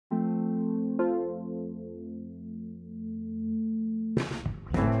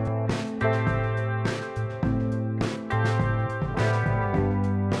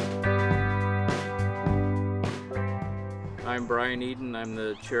I'm Brian Eden. I'm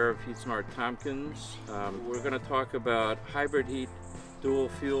the chair of HeatSmart Tompkins. We're going to talk about hybrid heat dual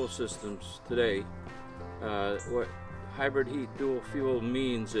fuel systems today. What hybrid heat dual fuel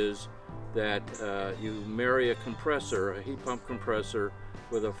means is that you marry a compressor, a heat pump compressor,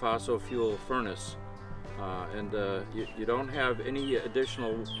 with a fossil fuel furnace. You don't have any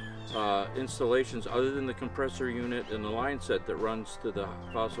additional installations other than the compressor unit and the line set that runs to the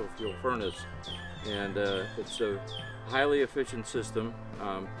fossil fuel furnace. And it's a highly efficient system,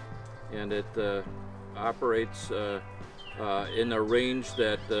 and it operates in a range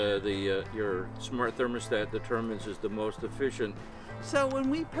that your smart thermostat determines is the most efficient. So when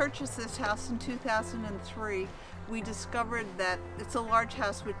we purchased this house in 2003, we discovered that it's a large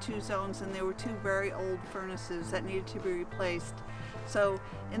house with 2 zones, and there were 2 very old furnaces that needed to be replaced. So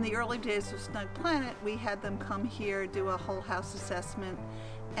in the early days of Snug Planet, we had them come here, do a whole house assessment,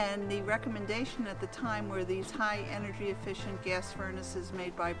 and the recommendation at the time were these high energy efficient gas furnaces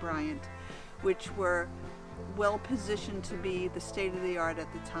made by Bryant, which were well positioned to be the state of the art at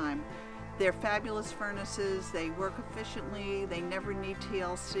the time. They're fabulous furnaces, they work efficiently, they never need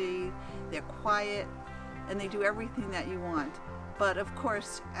TLC, they're quiet, and they do everything that you want. But of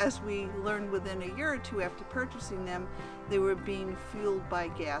course, as we learned within a year or 2 after purchasing them, they were being fueled by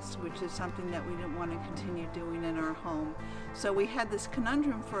gas, which is something that we didn't want to continue doing in our home. So we had this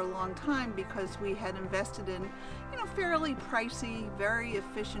conundrum for a long time because we had invested in, fairly pricey, very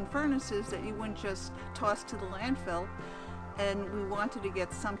efficient furnaces that you wouldn't just toss to the landfill. And we wanted to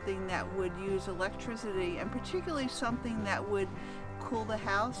get something that would use electricity, and particularly something that would cool the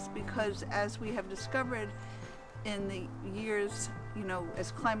house, because as we have discovered in the years,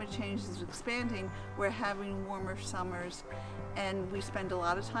 as climate change is expanding, we're having warmer summers, and we spend a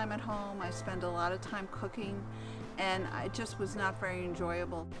lot of time at home. I spend a lot of time cooking, and it just was not very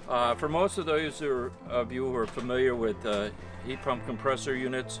enjoyable. For most of those of you who are familiar with heat pump compressor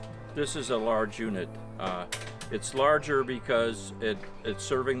units, this is a large unit. It's larger because it's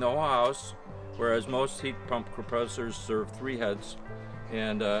serving the whole house, whereas most heat pump compressors serve 3 heads,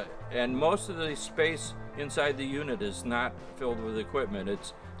 and most of the space inside the unit is not filled with equipment.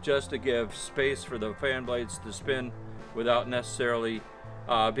 It's just to give space for the fan blades to spin without necessarily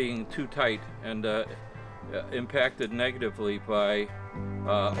being too tight and impacted negatively by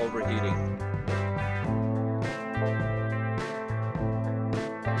overheating.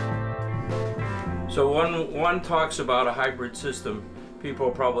 So one talks about a hybrid system.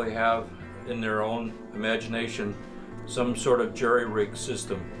 People probably have in their own imagination some sort of jerry-rig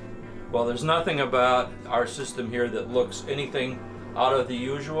system. Well, there's nothing about our system here that looks anything out of the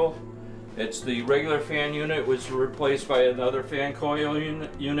usual. It's the regular fan unit was replaced by another fan coil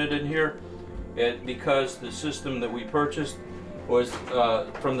unit in here. Because the system that we purchased was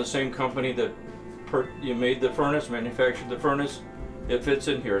from the same company that made the furnace, manufactured the furnace, it fits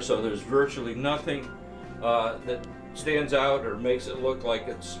in here. So there's virtually nothing that stands out or makes it look like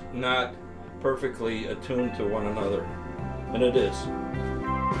it's not perfectly attuned to one another. And it is.